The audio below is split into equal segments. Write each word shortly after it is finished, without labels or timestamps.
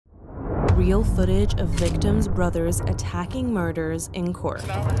real footage of victims' brothers attacking murderers in court.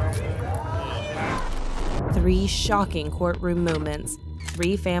 3 shocking courtroom moments,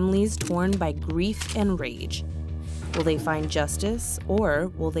 3 families torn by grief and rage. Will they find justice,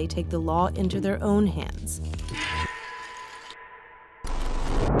 or will they take the law into their own hands?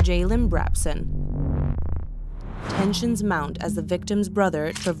 Jaylen Brabson. Tensions mount as the victim's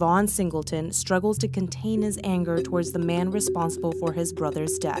brother, Travon Singleton, struggles to contain his anger towards the man responsible for his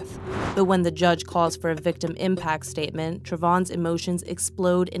brother's death. But when the judge calls for a victim impact statement, Travon's emotions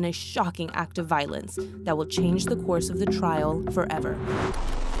explode in a shocking act of violence that will change the course of the trial forever.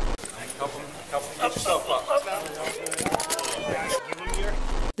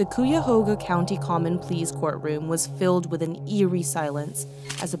 The Cuyahoga County Common Pleas courtroom was filled with an eerie silence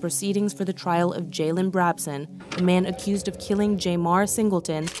as the proceedings for the trial of Jaylen Brabson, the man accused of killing Jamar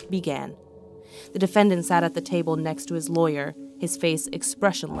Singleton, began. The defendant sat at the table next to his lawyer, his face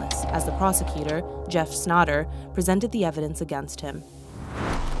expressionless, as the prosecutor, Jeff Snotter, presented the evidence against him.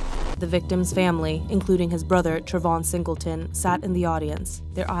 The victim's family, including his brother, Travon Singleton, sat in the audience,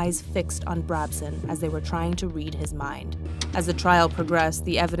 their eyes fixed on Brabson as they were trying to read his mind. As the trial progressed,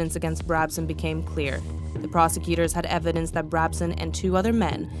 the evidence against Brabson became clear. The prosecutors had evidence that Brabson and 2 other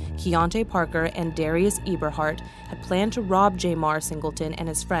men, Keontae Parker and Darius Eberhardt, had planned to rob Jamar Singleton and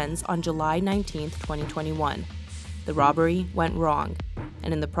his friends on July 19, 2021. The robbery went wrong,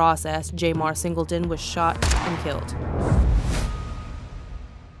 and in the process, Jamar Singleton was shot and killed.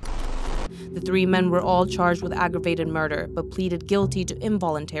 The 3 men were all charged with aggravated murder, but pleaded guilty to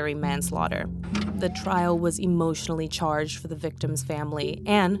involuntary manslaughter. The trial was emotionally charged for the victim's family,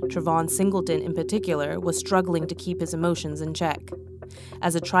 and Travon Singleton in particular was struggling to keep his emotions in check.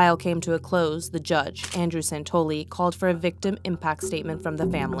 As the trial came to a close, the judge, Andrew Santoli, called for a victim impact statement from the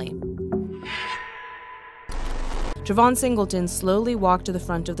family. Travon Singleton slowly walked to the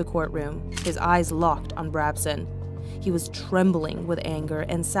front of the courtroom, his eyes locked on Brabson. He was trembling with anger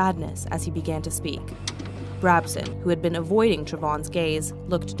and sadness as he began to speak. Brabson, who had been avoiding Travon's gaze,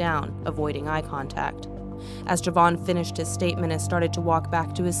 looked down, avoiding eye contact. As Travon finished his statement and started to walk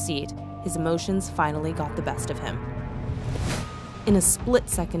back to his seat, his emotions finally got the best of him. In a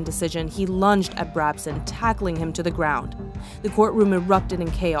split-second decision, he lunged at Brabson, tackling him to the ground. The courtroom erupted in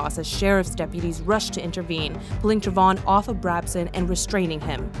chaos as sheriff's deputies rushed to intervene, pulling Travon off of Brabson and restraining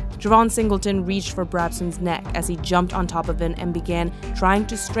him. Travon Singleton reached for Brabson's neck as he jumped on top of him and began trying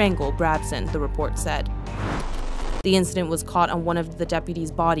to strangle Brabson, the report said. The incident was caught on one of the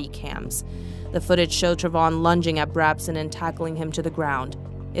deputies' body cams. The footage showed Travon lunging at Brabson and tackling him to the ground.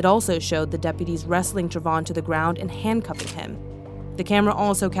 It also showed the deputies wrestling Travon to the ground and handcuffing him. The camera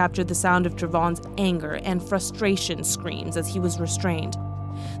also captured the sound of Travon's anger and frustration screams as he was restrained.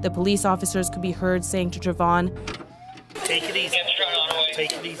 The police officers could be heard saying to Travon, "Take it easy.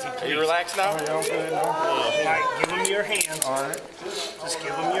 Take it easy, please. Are you relaxed now? All right, give him your hands. All right. Just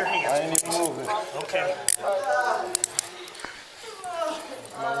give him your hands. I ain't even moving. Okay.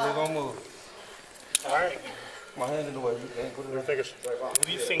 We're gonna move. All right. My hand in the way. You can't put it in. Your fingers. Move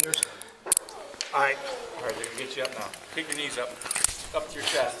your fingers. All right. All right, they can get you up now. Kick your knees up to your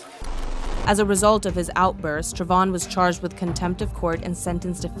chest. As a result of his outburst, Travon was charged with contempt of court and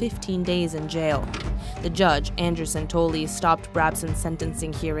sentenced to 15 days in jail. The judge, Andrew Santoli, stopped Brabson's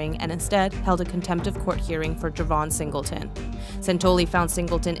sentencing hearing and instead held a contempt of court hearing for Travon Singleton. Santoli found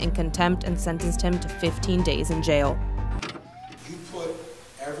Singleton in contempt and sentenced him to 15 days in jail. You put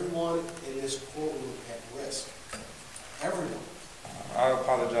everyone in this courtroom at risk. Everyone. I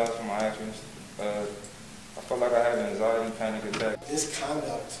apologize for my actions. I felt like I had an anxiety panic attack. This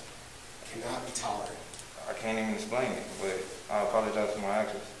conduct cannot be tolerated. I can't even explain it, but I apologize for my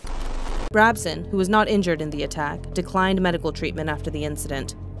actions. Brabson, who was not injured in the attack, declined medical treatment after the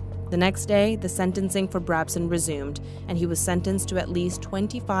incident. The next day, the sentencing for Brabson resumed, and he was sentenced to at least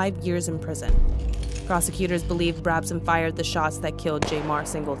 25 years in prison. Prosecutors believe Brabson fired the shots that killed Jamar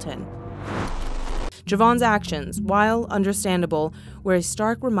Singleton. Travon's actions, while understandable, were a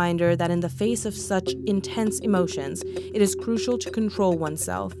stark reminder that in the face of such intense emotions, it is crucial to control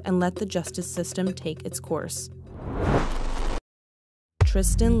oneself and let the justice system take its course.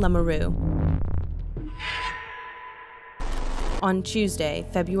 Tristan Lamoureux. On Tuesday,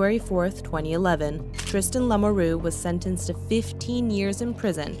 February 4th, 2011, Tristan Lamoureux was sentenced to 15 years in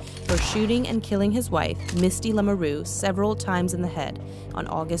prison for shooting and killing his wife, Misty Lamoureux, several times in the head on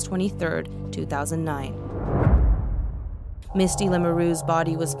August 23, 2009. Misty Lamoureux's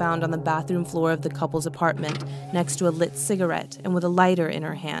body was found on the bathroom floor of the couple's apartment, next to a lit cigarette and with a lighter in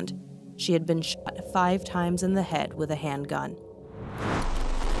her hand. She had been shot 5 times in the head with a handgun.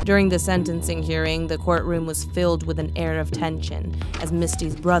 During the sentencing hearing, the courtroom was filled with an air of tension as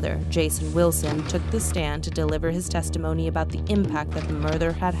Misty's brother, Jason Wilson, took the stand to deliver his testimony about the impact that the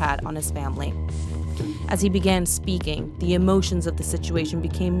murder had had on his family. As he began speaking, the emotions of the situation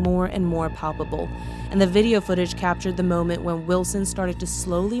became more and more palpable, and the video footage captured the moment when Wilson started to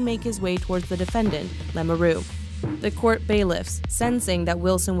slowly make his way towards the defendant, Lemarou. The court bailiffs, sensing that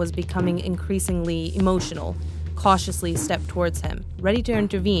Wilson was becoming increasingly emotional, cautiously stepped towards him, ready to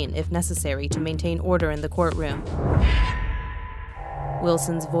intervene if necessary to maintain order in the courtroom.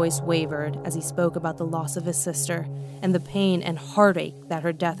 Wilson's voice wavered as he spoke about the loss of his sister and the pain and heartache that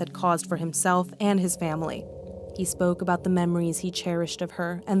her death had caused for himself and his family. He spoke about the memories he cherished of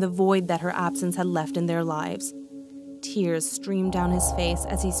her and the void that her absence had left in their lives. Tears streamed down his face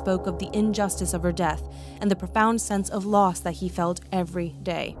as he spoke of the injustice of her death and the profound sense of loss that he felt every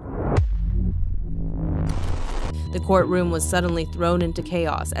day. The courtroom was suddenly thrown into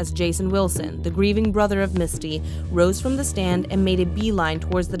chaos as Jason Wilson, the grieving brother of Misty, rose from the stand and made a beeline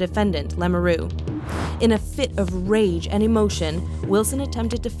towards the defendant, Lemarou. In a fit of rage and emotion, Wilson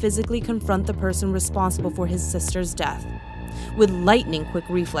attempted to physically confront the person responsible for his sister's death. With lightning-quick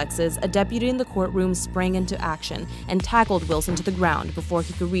reflexes, a deputy in the courtroom sprang into action and tackled Wilson to the ground before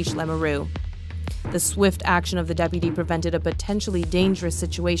he could reach Lemarou. The swift action of the deputy prevented a potentially dangerous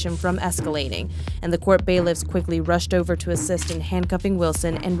situation from escalating, and the court bailiffs quickly rushed over to assist in handcuffing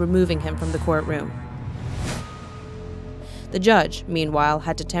Wilson and removing him from the courtroom. The judge, meanwhile,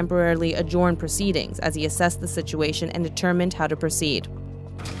 had to temporarily adjourn proceedings as he assessed the situation and determined how to proceed.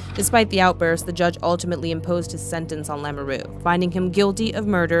 Despite the outburst, the judge ultimately imposed his sentence on Lemarou, finding him guilty of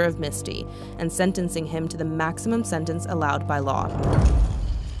murder of Misty and sentencing him to the maximum sentence allowed by law.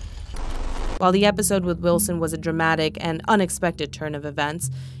 While the episode with Wilson was a dramatic and unexpected turn of events,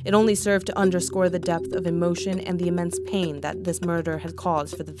 it only served to underscore the depth of emotion and the immense pain that this murder had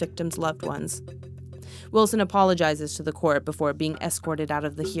caused for the victim's loved ones. Wilson apologizes to the court before being escorted out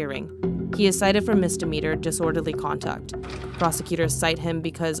of the hearing. He is cited for misdemeanor disorderly conduct. Prosecutors cite him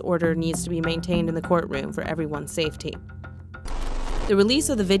because order needs to be maintained in the courtroom for everyone's safety. The release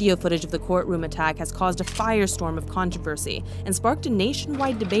of the video footage of the courtroom attack has caused a firestorm of controversy and sparked a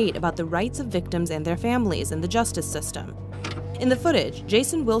nationwide debate about the rights of victims and their families in the justice system. In the footage,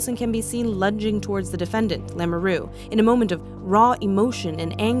 Jason Wilson can be seen lunging towards the defendant, Lemarou, in a moment of raw emotion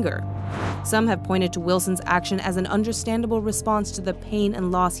and anger. Some have pointed to Wilson's action as an understandable response to the pain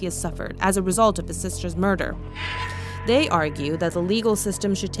and loss he has suffered as a result of his sister's murder. They argue that the legal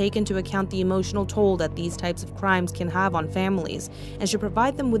system should take into account the emotional toll that these types of crimes can have on families and should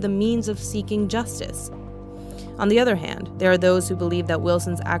provide them with the means of seeking justice. On the other hand, there are those who believe that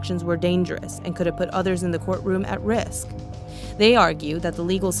Wilson's actions were dangerous and could have put others in the courtroom at risk. They argue that the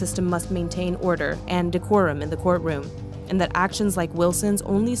legal system must maintain order and decorum in the courtroom, and that actions like Wilson's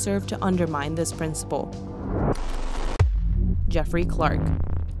only serve to undermine this principle. Jeffrey Clark.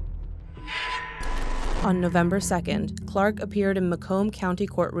 On November 2nd, Clark appeared in Macomb County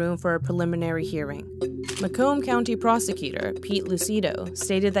courtroom for a preliminary hearing. Macomb County prosecutor Pete Lucido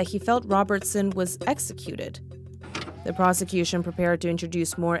stated that he felt Robertson was executed. The prosecution prepared to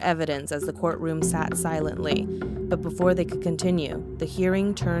introduce more evidence as the courtroom sat silently, but before they could continue, the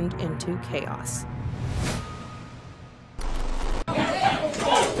hearing turned into chaos.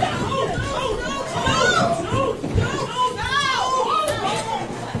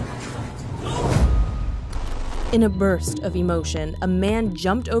 In a burst of emotion, a man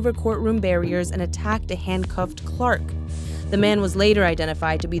jumped over courtroom barriers and attacked a handcuffed Clark. The man was later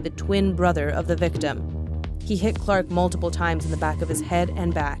identified to be the twin brother of the victim. He hit Clark multiple times in the back of his head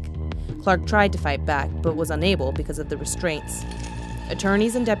and back. Clark tried to fight back, but was unable because of the restraints.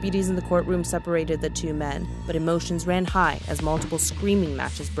 Attorneys and deputies in the courtroom separated the two men, but emotions ran high as multiple screaming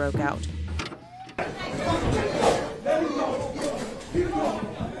matches broke out.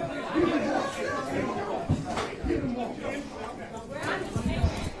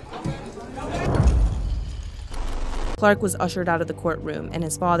 Clark was ushered out of the courtroom, and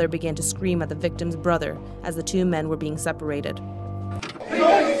his father began to scream at the victim's brother as the two men were being separated.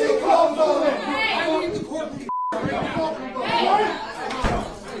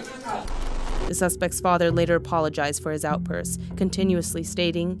 The suspect's father later apologized for his outbursts, continuously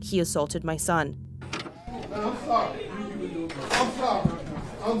stating, "He assaulted my son." I'm sorry.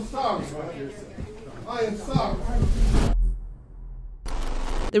 I'm sorry. I am sorry.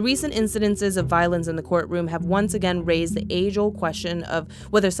 The recent incidences of violence in the courtroom have once again raised the age-old question of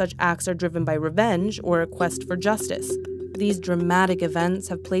whether such acts are driven by revenge or a quest for justice. These dramatic events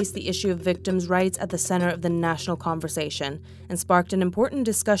have placed the issue of victims' rights at the center of the national conversation and sparked an important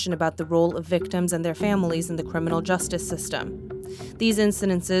discussion about the role of victims and their families in the criminal justice system. These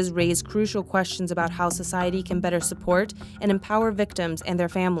incidences raise crucial questions about how society can better support and empower victims and their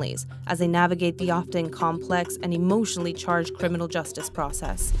families as they navigate the often complex and emotionally charged criminal justice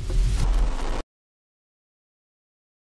process.